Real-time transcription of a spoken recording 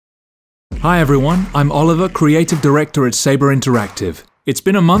Hi everyone, I'm Oliver, Creative Director at Saber Interactive. It's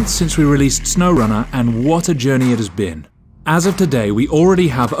been a month since we released SnowRunner, and what a journey it has been. As of today, we already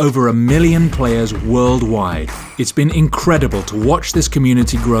have over 1 million players worldwide. It's been incredible to watch this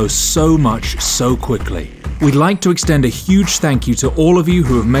community grow so much so quickly. We'd like to extend a huge thank you to all of you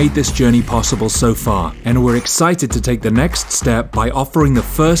who have made this journey possible so far, and we're excited to take the next step by offering the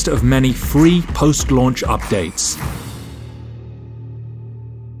first of many free post-launch updates.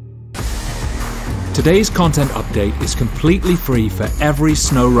 Today's content update is completely free for every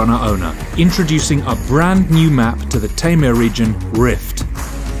SnowRunner owner, introducing a brand new map to the Tamir region, Rift.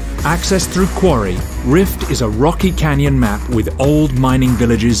 Accessed through Quarry, Rift is a rocky canyon map with old mining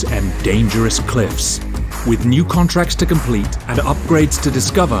villages and dangerous cliffs. With new contracts to complete and upgrades to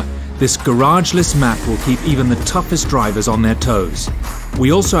discover, this garageless map will keep even the toughest drivers on their toes.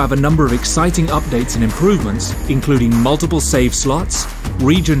 We also have a number of exciting updates and improvements, including multiple save slots,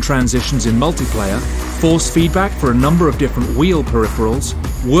 region transitions in multiplayer, force feedback for a number of different wheel peripherals,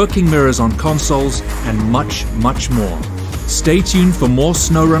 working mirrors on consoles, and much, much more. Stay tuned for more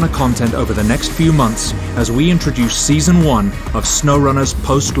SnowRunner content over the next few months as we introduce Season 1 of SnowRunner's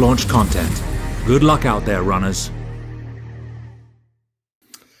post-launch content. Good luck out there, runners.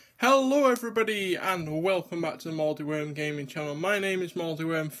 Hello everybody and welcome back to the Moldyworm Gaming channel. My name is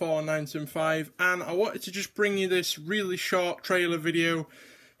Moldyworm4975 and I wanted to just bring you this really short trailer video.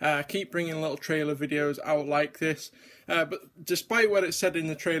 Keep bringing little trailer videos out like this. But despite what it said in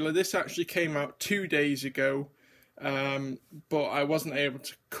the trailer, this actually came out 2 days ago. But I wasn't able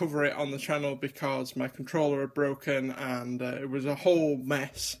to cover it on the channel because my controller had broken and it was a whole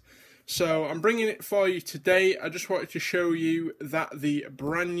mess. So I'm bringing it for you today. I just wanted to show you that the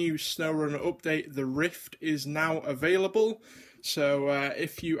brand new SnowRunner update, the Rift, is now available. So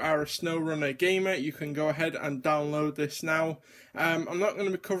if you are a SnowRunner gamer, you can go ahead and download this now. I'm not going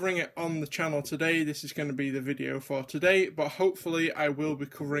to be covering it on the channel today. This is going to be the video for today, but hopefully I will be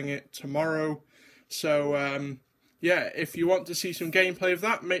covering it tomorrow. So yeah, if you want to see some gameplay of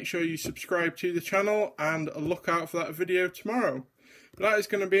that, make sure you subscribe to the channel and look out for that video tomorrow. But that is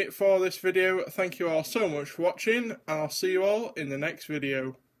going to be it for this video. Thank you all so much for watching, and I'll see you all in the next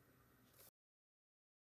video.